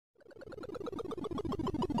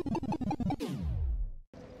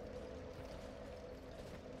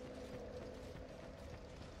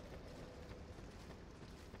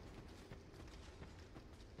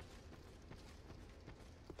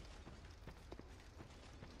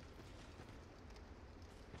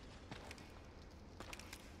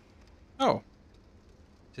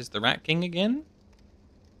'Tis the Rat King again?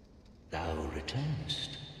 Thou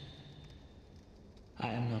returnest. I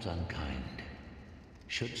am not unkind.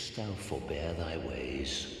 Shouldst thou forbear thy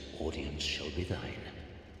ways, audience shall be thine.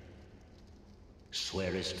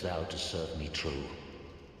 Swearest thou to serve me true?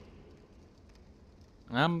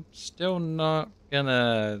 I'm still not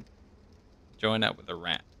gonna join up with the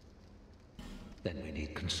rat. Then we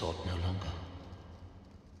need consort no longer.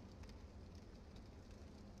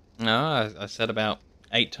 No, I said about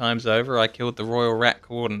 8 times over I killed the Royal Rat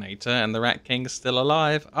Coordinator, and the Rat King's still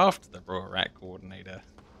alive after the Royal Rat Coordinator.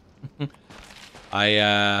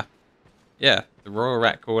 Yeah, the Royal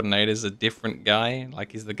Rat Coordinator's a different guy,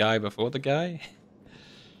 like he's the guy before the guy.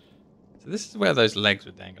 So this is where those legs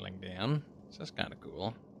were dangling down, so that's kind of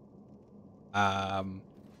cool.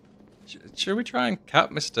 Should we try and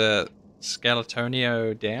cut Mr.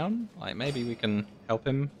 Skeletonio down? Like, maybe we can help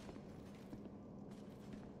him.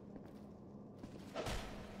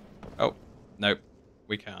 Oh, nope,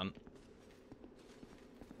 we can't.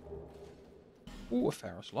 Ooh, a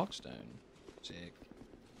Ferrous Lockstone. Sick.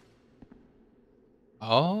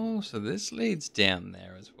 Oh, so this leads down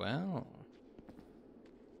there as well.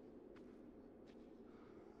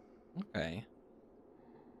 Okay.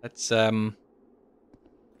 Let's, oh,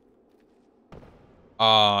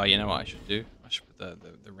 you know what I should do? I should put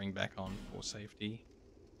the ring back on for safety.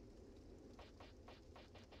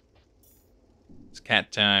 It's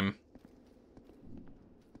cat time.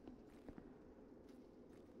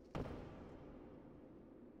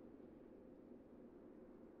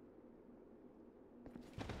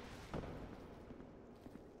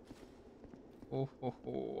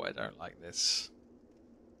 Oh, I don't like this.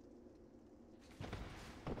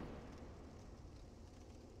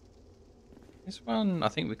 This one, I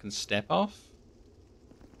think we can step off.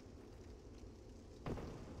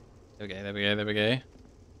 There we go.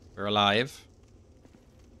 We're alive.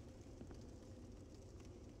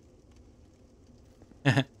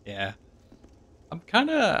 Yeah. I'm kind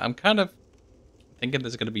of thinking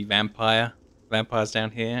there's going to be vampires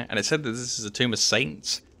down here, and it said that this is a tomb of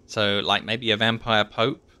saints, so like maybe a vampire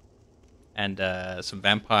pope and some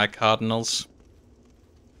vampire cardinals.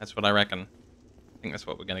 That's what I reckon. I think that's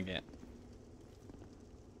what we're going to get.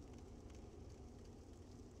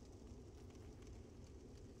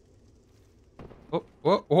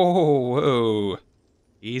 Whoa.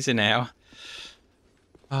 Easy now.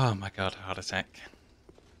 Oh my god, heart attack.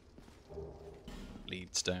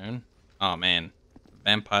 Bleedstone. Oh man,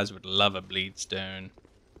 vampires would love a bleedstone.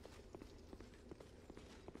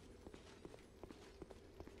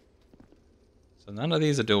 So none of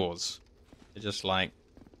these are doors. They're just like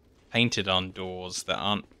painted on doors that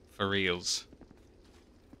aren't for reals.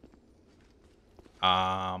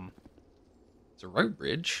 It's a rope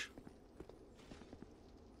bridge.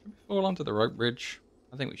 Should we fall onto the rope bridge?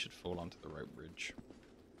 I think we should fall onto the rope bridge.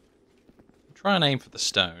 We'll try and aim for the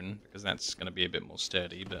stone, because that's going to be a bit more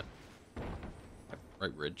sturdy, but... Yep,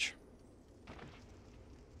 rope bridge.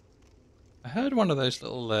 I heard one of those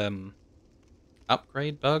little,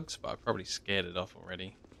 upgrade bugs, but I've probably scared it off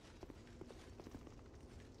already.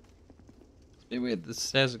 It's a bit weird the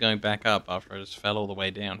stairs are going back up after I just fell all the way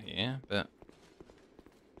down here, but...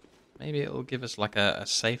 Maybe it'll give us like a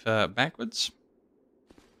safer backwards?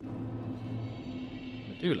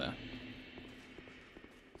 Medulla.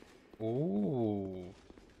 Ooh.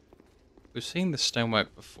 We've seen the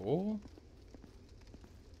stonework before.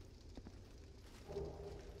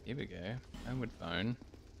 Here we go. Homeward bone.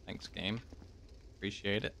 Thanks, game.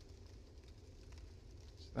 Appreciate it.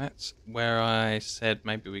 So that's where I said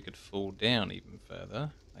maybe we could fall down even further,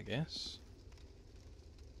 I guess.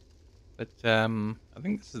 But, I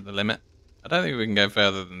think this is the limit. I don't think we can go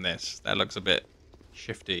further than this. That looks a bit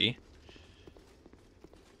shifty.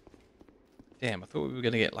 Damn, I thought we were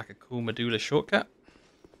going to get like a cool Medulla shortcut.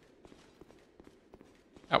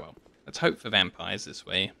 Oh well, let's hope for vampires this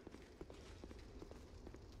way.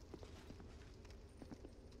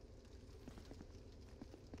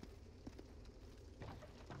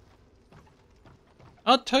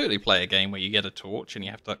 I'd totally play a game where you get a torch and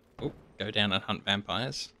you have to go down and hunt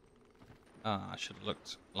vampires. I should have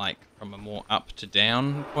looked like from a more up to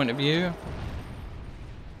down point of view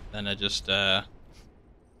than a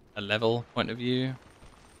level point of view.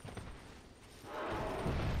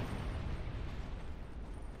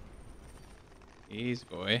 Easy,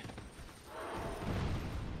 boy.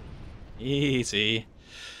 Easy.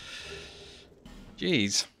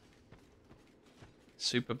 Jeez.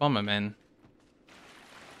 Super Bomberman.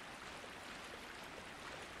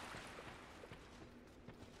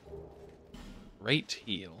 Great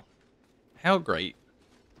heal. How great?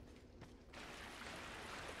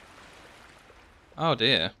 Oh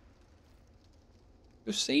dear.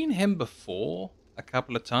 We've seen him before a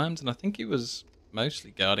couple of times, and I think he was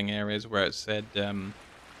mostly guarding areas where it said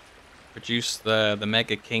produce the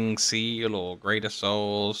Mega King seal or greater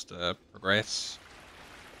souls to progress.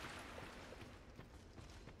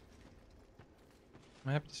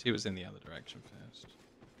 I'm happy to see what's in the other direction first.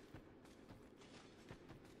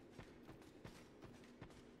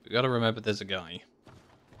 We gotta remember there's a guy.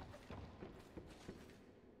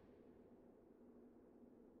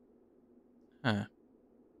 Huh.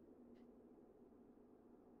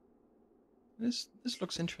 This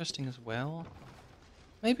looks interesting as well.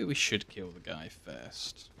 Maybe we should kill the guy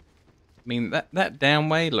first. I mean, that down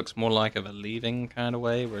way looks more like of a leaving kind of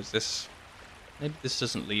way, whereas this... Maybe this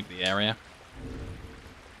doesn't leave the area.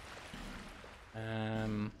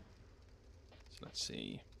 So let's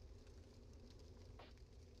see.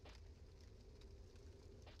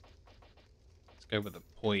 Let's go with the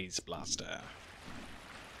Poise Blaster.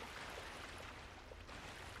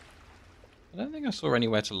 I don't think I saw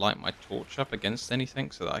anywhere to light my torch up against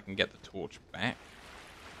anything so that I can get the torch back.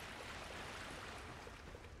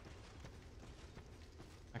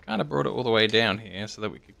 I kind of brought it all the way down here so that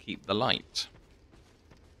we could keep the light.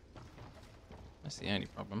 That's the only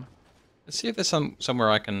problem. Let's see if there's somewhere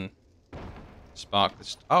I can spark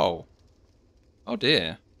this. Oh. Oh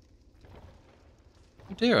dear.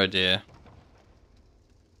 Oh dear, oh dear.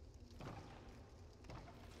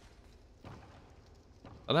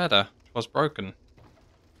 The ladder was broken.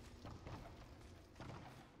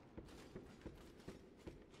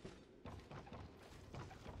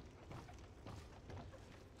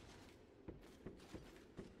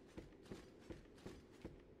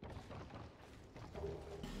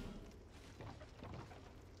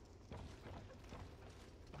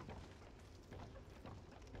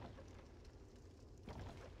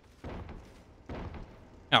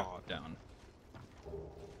 Oh, down.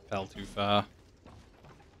 Fell too far.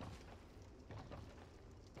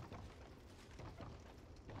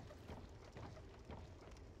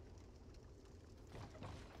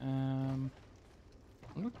 I'm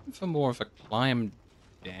looking for more of a climb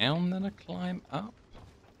down than a climb up.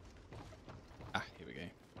 Ah, here we go.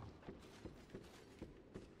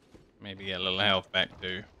 Maybe get a little health back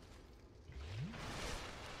too.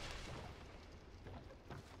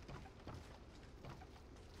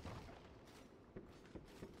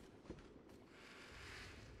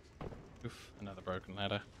 Oof, another broken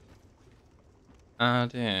ladder. Ah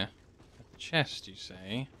dear. A chest, you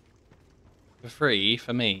say? For free,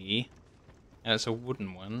 for me? And it's a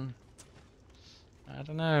wooden one. I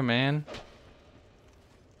don't know, man.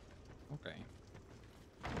 Okay.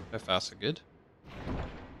 So far, so good.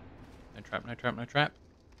 No trap, no trap, no trap.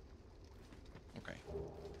 Okay.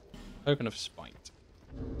 Token of spite.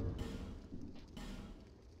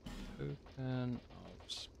 Token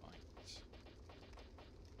of spite.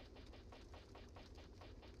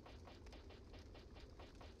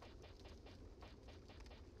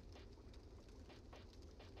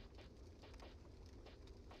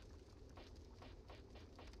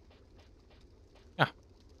 Ah.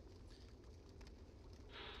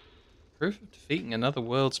 Proof of defeating another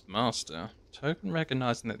world's master. Token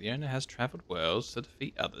recognizing that the owner has traveled worlds to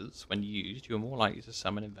defeat others. When used, you are more likely to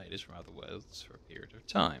summon invaders from other worlds for a period of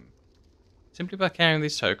time. Simply by carrying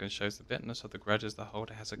these tokens shows the bitterness of the grudges the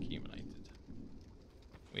holder has accumulated.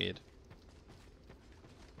 Weird.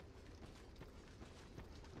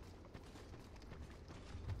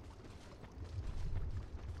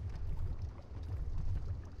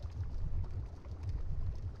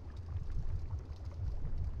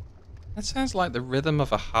 That sounds like the rhythm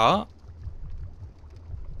of a heart.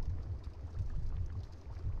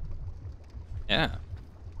 Yeah.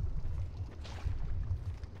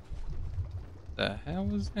 The hell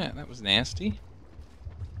was that? That was nasty.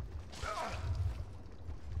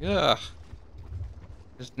 Ugh.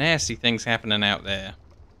 There's nasty things happening out there.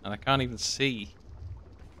 And I can't even see.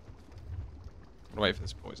 I'll wait for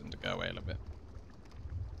this poison to go away a little bit.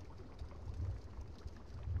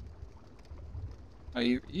 Oh,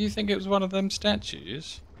 you think it was one of them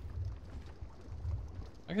statues?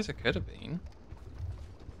 I guess it could have been.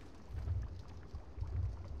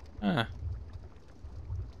 Huh.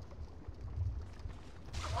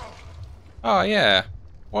 Oh, yeah.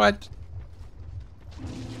 What?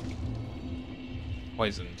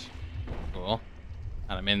 Poisoned. Cool.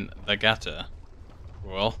 And I'm in the gutter.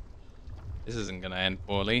 Cool. This isn't gonna end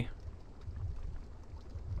poorly.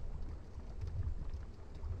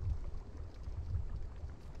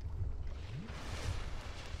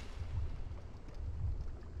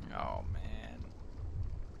 Oh, man.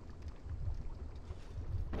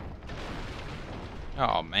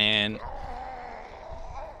 Oh, man.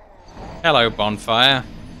 Hello, bonfire.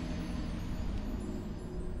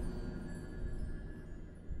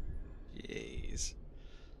 Jeez.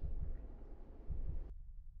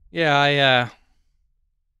 Yeah,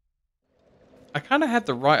 I kind of had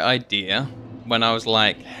the right idea when I was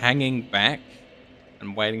like hanging back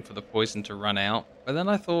and waiting for the poison to run out. But then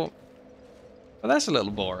I thought, well, that's a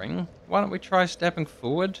little boring. Why don't we try stepping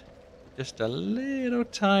forward just a little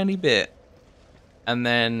tiny bit and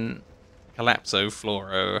then collapso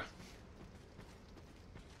fluoro.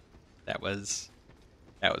 That was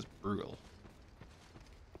brutal.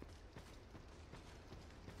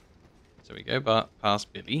 So we go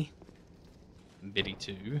past Billy, Billy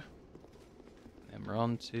 2, and then we're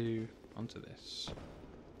onto this.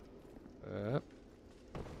 Oh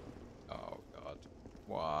god,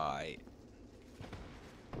 why?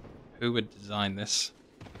 Who would design this?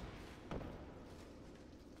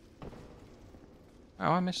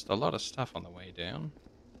 Oh, I missed a lot of stuff on the way down.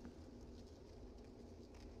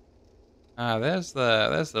 Ah, there's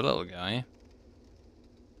the little guy.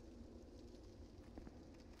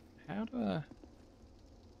 How do I...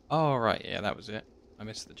 Oh, right, yeah, that was it. I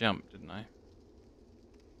missed the jump, didn't I?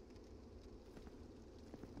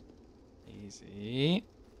 Easy.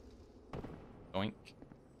 Doink.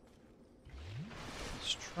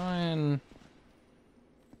 Let's try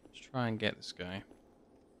and get this guy.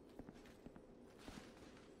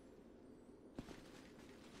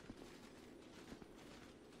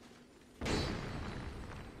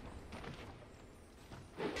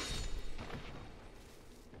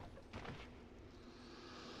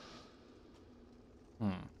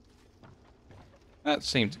 That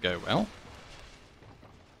seemed to go well.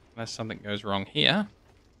 Unless something goes wrong here.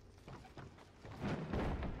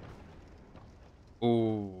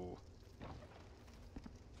 Ooh.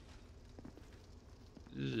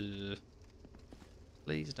 Ugh.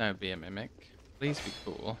 Please don't be a mimic. Please be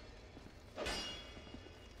cool.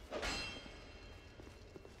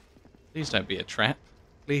 Please don't be a trap.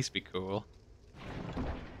 Please be cool.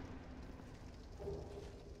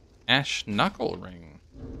 Ash knuckle ring.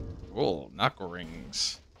 Cool, knuckle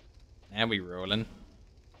rings. Now we rolling.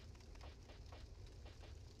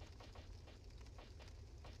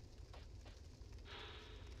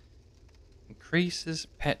 Increases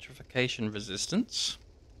petrification resistance.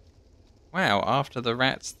 Wow, after the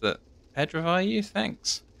rats that petrify you?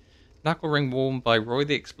 Thanks. Knuckle ring worn by Roy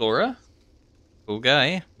the Explorer. Cool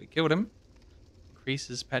guy. We killed him.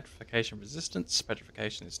 Increases petrification resistance.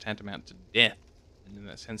 Petrification is tantamount to death. And in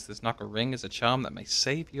that sense, this knuckle ring is a charm that may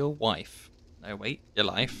save your wife. No, wait, your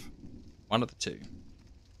life. One of the two.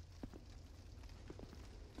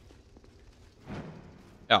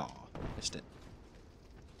 Oh, missed it.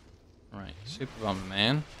 Right, Super Bomber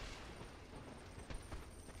Man.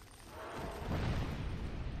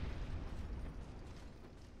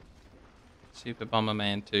 Super Bomber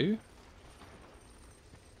Man 2.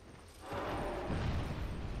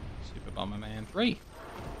 Super Bomber Man 3.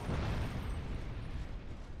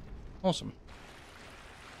 Awesome.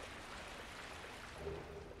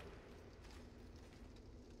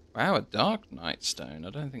 Wow, a Dark Knight Stone. I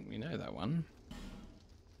don't think we know that one.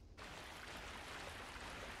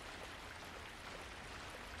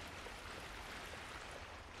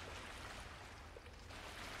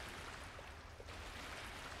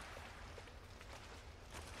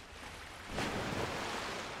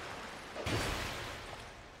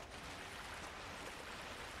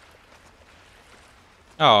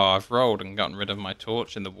 Oh, I've rolled and gotten rid of my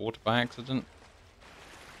torch in the water by accident.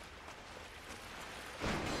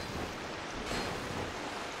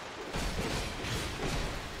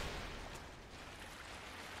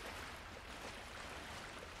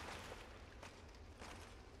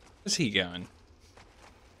 Where's he going?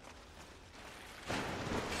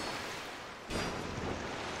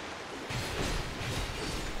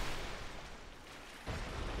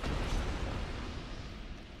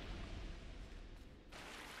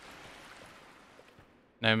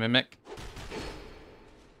 No mimic.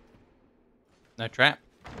 No trap.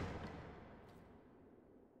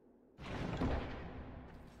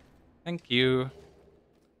 Thank you.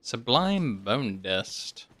 Sublime bone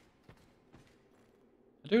dust.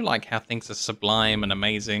 I do like how things are sublime and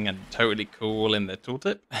amazing and totally cool in the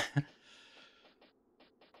tooltip.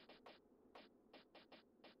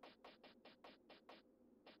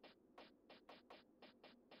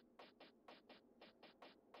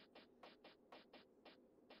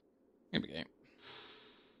 Here we go.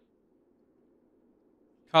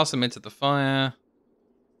 Cast them into the fire.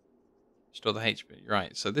 Restore the HP.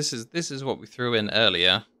 Right, so this is what we threw in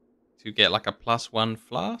earlier to get like a +1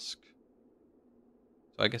 flask.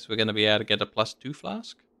 So I guess we're going to be able to get a +2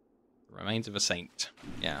 flask. The remains of a saint.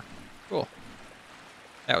 Yeah. Cool.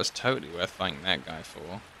 That was totally worth fighting that guy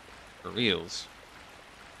for. For reals.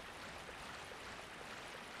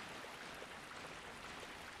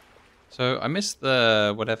 So I missed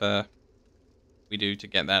the whatever we do to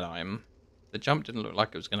get that item. The jump didn't look like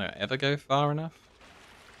it was going to ever go far enough.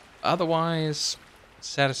 Otherwise,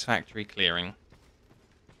 satisfactory clearing.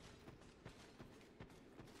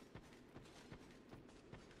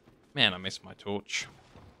 Man, I missed my torch.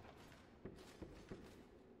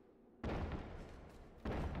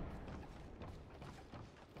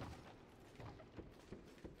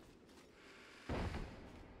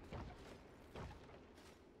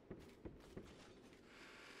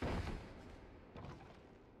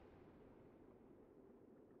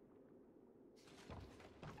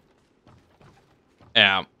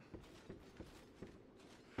 Yeah.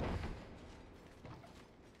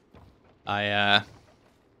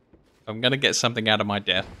 If I'm gonna get something out of my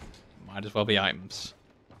death, might as well be items.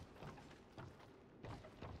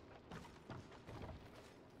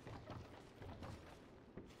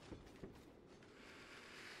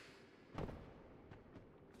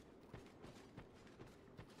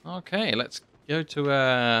 Okay, let's go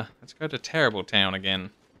to Terrible Town again.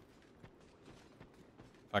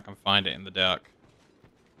 If I can find it in the dark.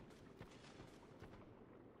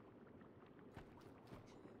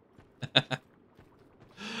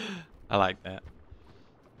 I like that.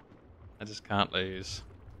 I just can't lose.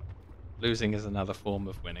 Losing is another form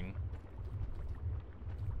of winning.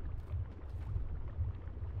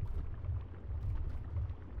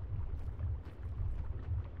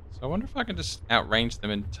 So I wonder if I can just outrange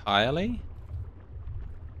them entirely?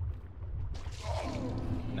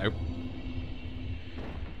 Nope.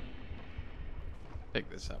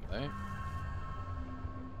 Pick this up though.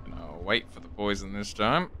 And I'll wait for the poison this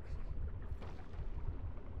time.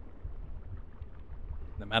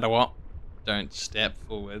 No matter what, don't step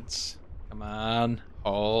forwards. Come on.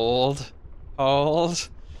 Hold. Hold.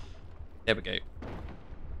 There we go.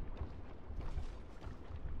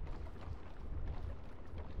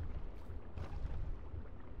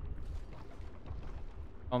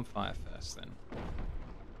 On fire first then.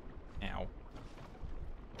 Ow.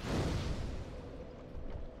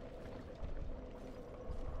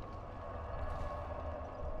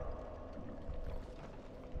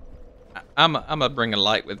 I'm gonna bring a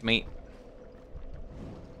light with me.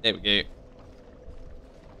 There we go.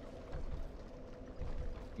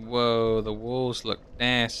 Whoa, the walls look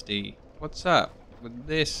nasty. What's up with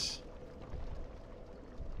this?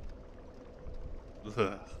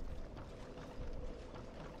 Ugh.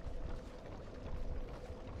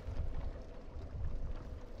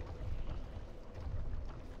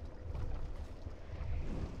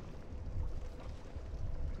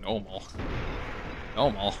 Normal.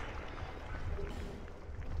 Normal.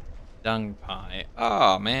 Dung pie.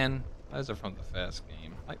 Oh man, those are from the first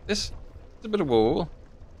game. Like this, it's a bit of wool.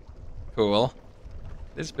 Cool.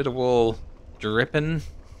 This bit of wool dripping.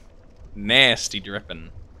 Nasty dripping.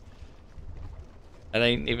 That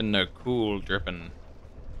ain't even no cool dripping.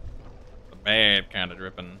 The bad kind of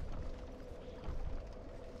dripping.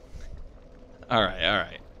 Alright,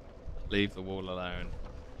 alright. Leave the wool alone.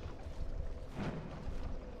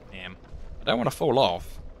 Damn. I don't want to fall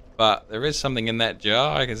off. But there is something in that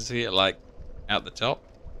jar. I can see it like out the top.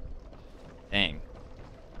 Dang.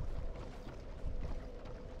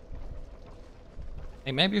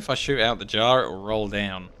 Hey, maybe if I shoot out the jar, it will roll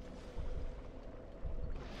down.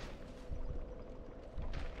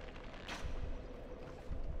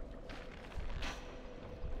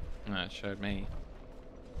 No, it showed me.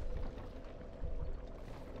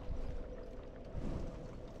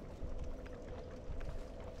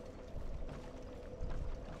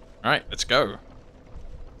 Alright, let's go.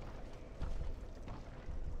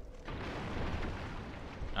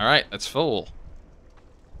 Alright, that's full.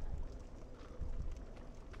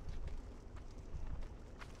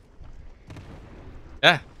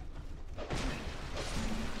 Yeah.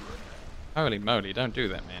 Holy moly, don't do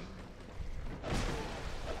that, man.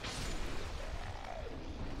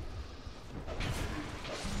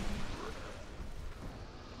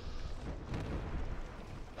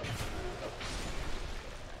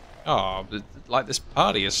 Oh, like this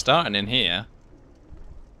party is starting in here.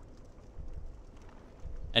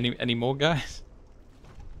 Any more guys?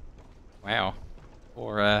 Wow.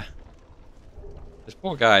 Or those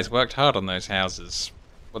poor guys worked hard on those houses.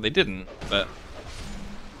 Well, they didn't, but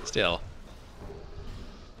still.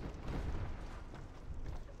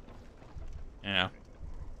 Yeah.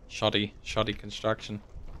 Shoddy construction.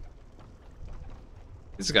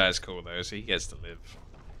 This guy's cool though, so he gets to live.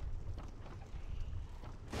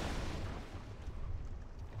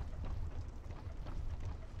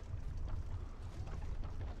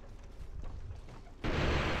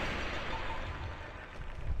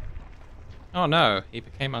 Oh no, he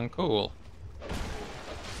became uncool.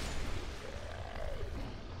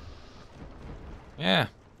 Yeah,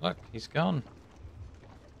 look, he's gone.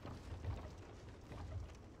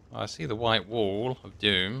 Oh, I see the white wall of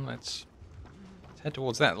doom. Let's head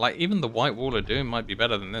towards that. Like, even the white wall of doom might be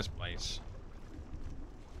better than this place.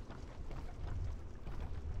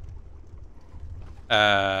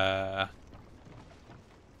 I'm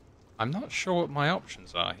not sure what my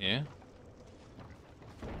options are here.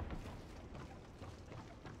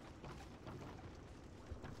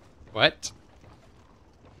 What?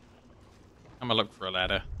 I'm gonna look for a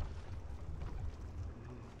ladder.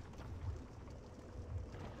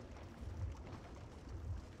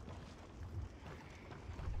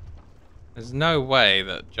 There's no way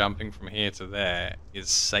that jumping from here to there is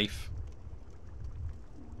safe.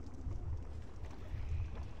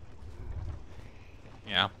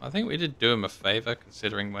 Yeah, I think we did do him a favor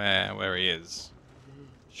considering where he is.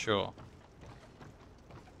 Sure.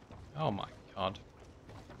 Oh my god.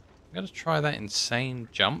 I'm gonna try that insane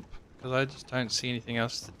jump because I just don't see anything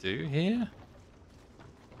else to do here.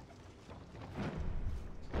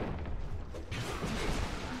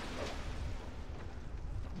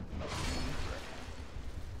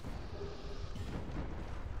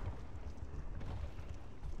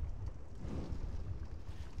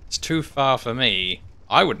 It's too far for me.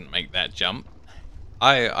 I wouldn't make that jump.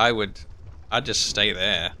 I'd just stay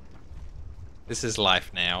there. This is life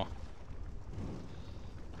now.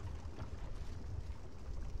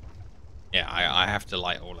 Yeah, I have to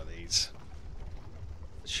light all of these.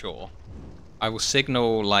 Sure. I will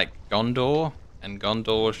signal like Gondor, and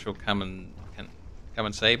Gondor shall come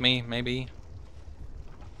and save me, maybe.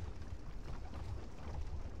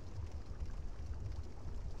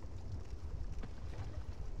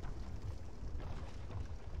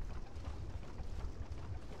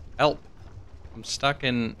 Help! I'm stuck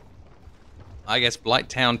in, I guess,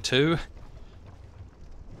 Blighttown 2.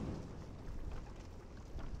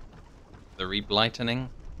 The reblightening.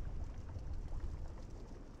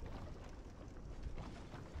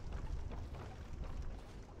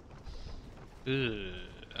 Ugh.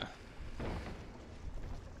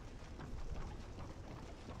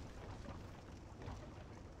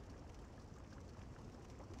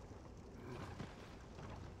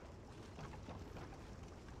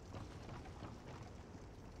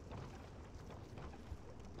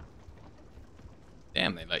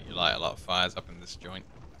 Damn, they let you light a lot of fires up in this joint.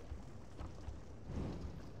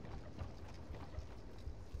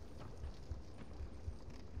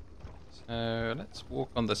 So let's walk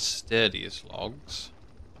on the sturdiest logs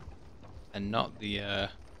and not the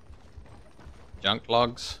junk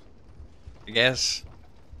logs, I guess.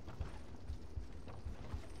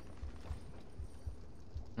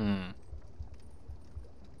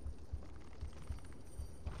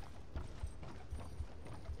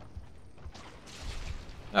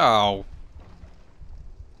 Oh.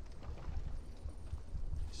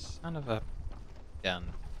 Son of a gun.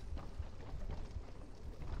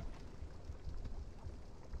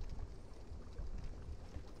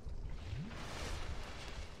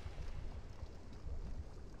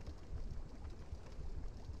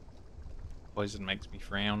 Poison makes me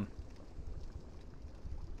frown.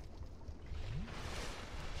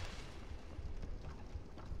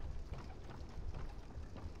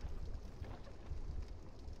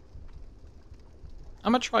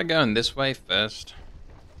 I'm gonna try going this way first.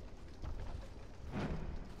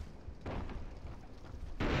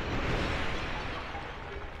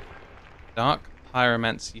 Dark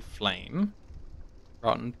pyromancy flame.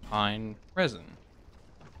 Rotten pine resin.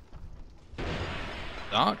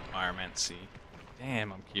 Dark pyromancy.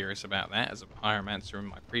 Damn, I'm curious about that as a pyromancer in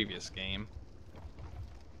my previous game.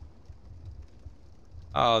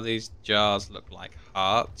 Oh, these jars look like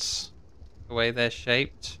hearts. The way they're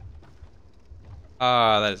shaped.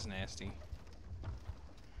 Ah, that is nasty.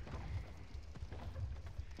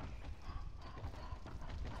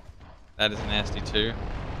 That is nasty too.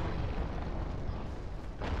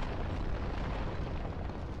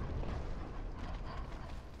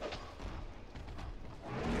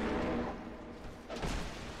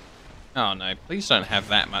 Oh no, please don't have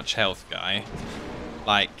that much health, guy.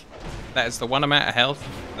 Like, that is the one amount of health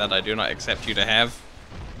that I do not accept you to have.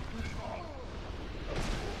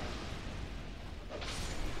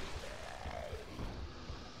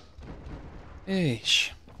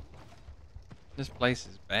 Eesh. This place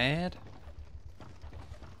is bad.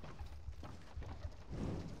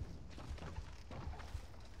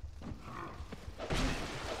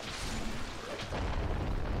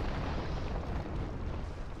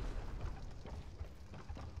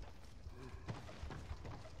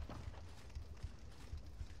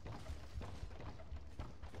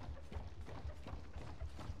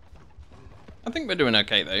 I think we're doing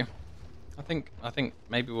okay though. I think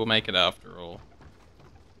maybe we'll make it after all.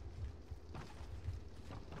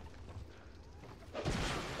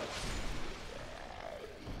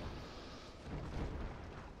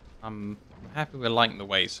 I'm happy we're lighting the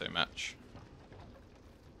way so much.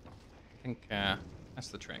 I think that's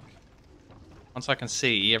the trick. Once I can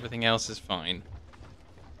see, everything else is fine.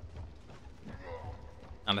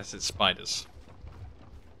 Unless it's spiders.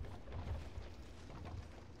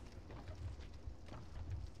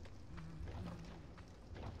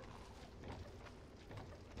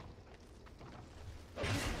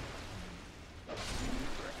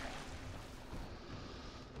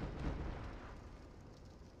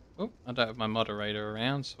 Oh, I don't have my moderator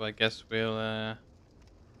around, so I guess we'll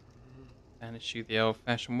banish you the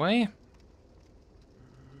old-fashioned way.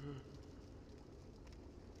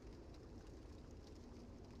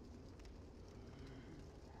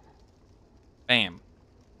 Bam.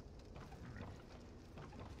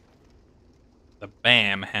 The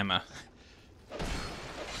BAM hammer.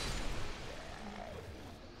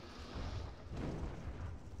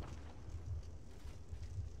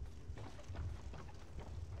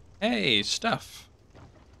 Hey, stuff.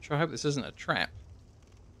 Sure hope this isn't a trap.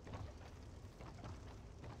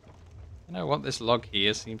 You know what? This log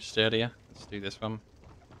here seems sturdier. Let's do this one.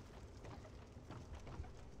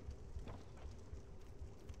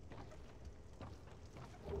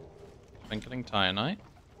 Twinkling Titanite.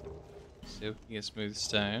 Silky a smooth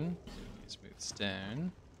stone. Silky a smooth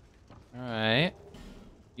stone. Alright.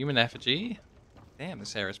 Human effigy. Damn,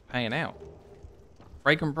 this area's paying out.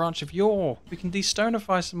 Fragrant branch of yore. We can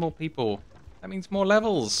destonify some more people. That means more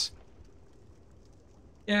levels.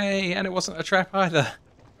 Yay, and it wasn't a trap either.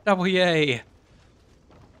 Double yay.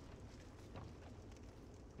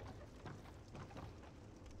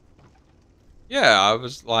 Yeah,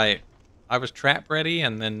 I was trap ready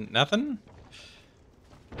and then nothing.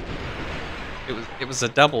 It was a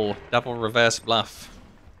double reverse bluff.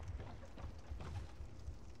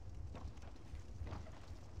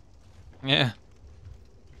 Yeah.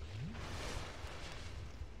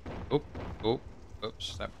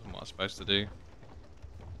 Oops, that wasn't what I was supposed to do.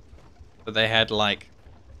 But they had like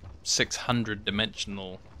 600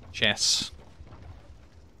 dimensional chests.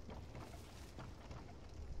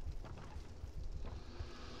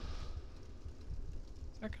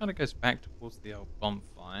 That kind of goes back towards the old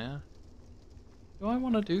bonfire. Do I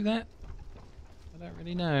want to do that? I don't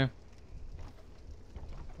really know.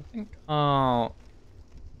 I think I'll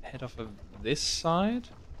head off of this side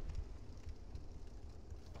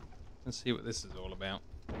and see what this is all about.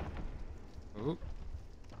 Ooh.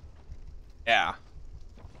 Yeah.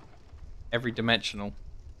 Every dimensional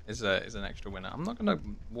is an extra winner. I'm not gonna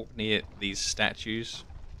walk near these statues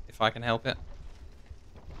if I can help it.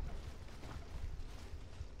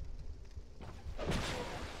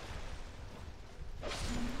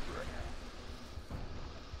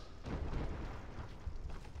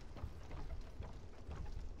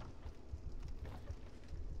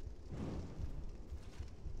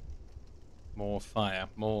 More fire,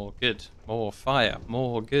 more good. More fire,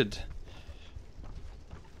 more good.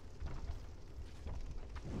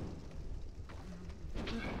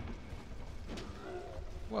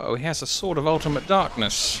 Whoa, he has a sword of ultimate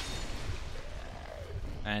darkness.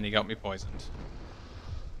 And he got me poisoned.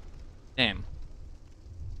 Damn.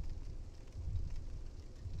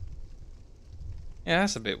 Yeah,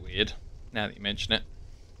 that's a bit weird, now that you mention it.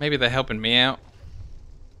 Maybe they're helping me out.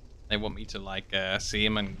 They want me to, like, see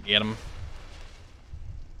him and get him.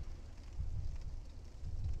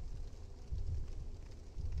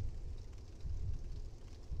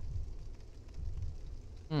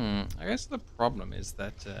 I guess the problem is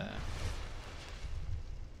that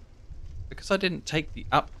because I didn't take the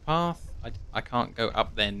up path, I can't go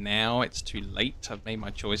up there now. It's too late. I've made my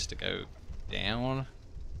choice to go down.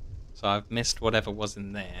 So I've missed whatever was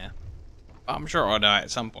in there. But I'm sure I'll die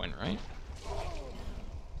at some point, right?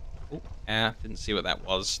 Oh, didn't see what that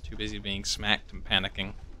was. Too busy being smacked and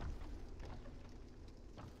panicking.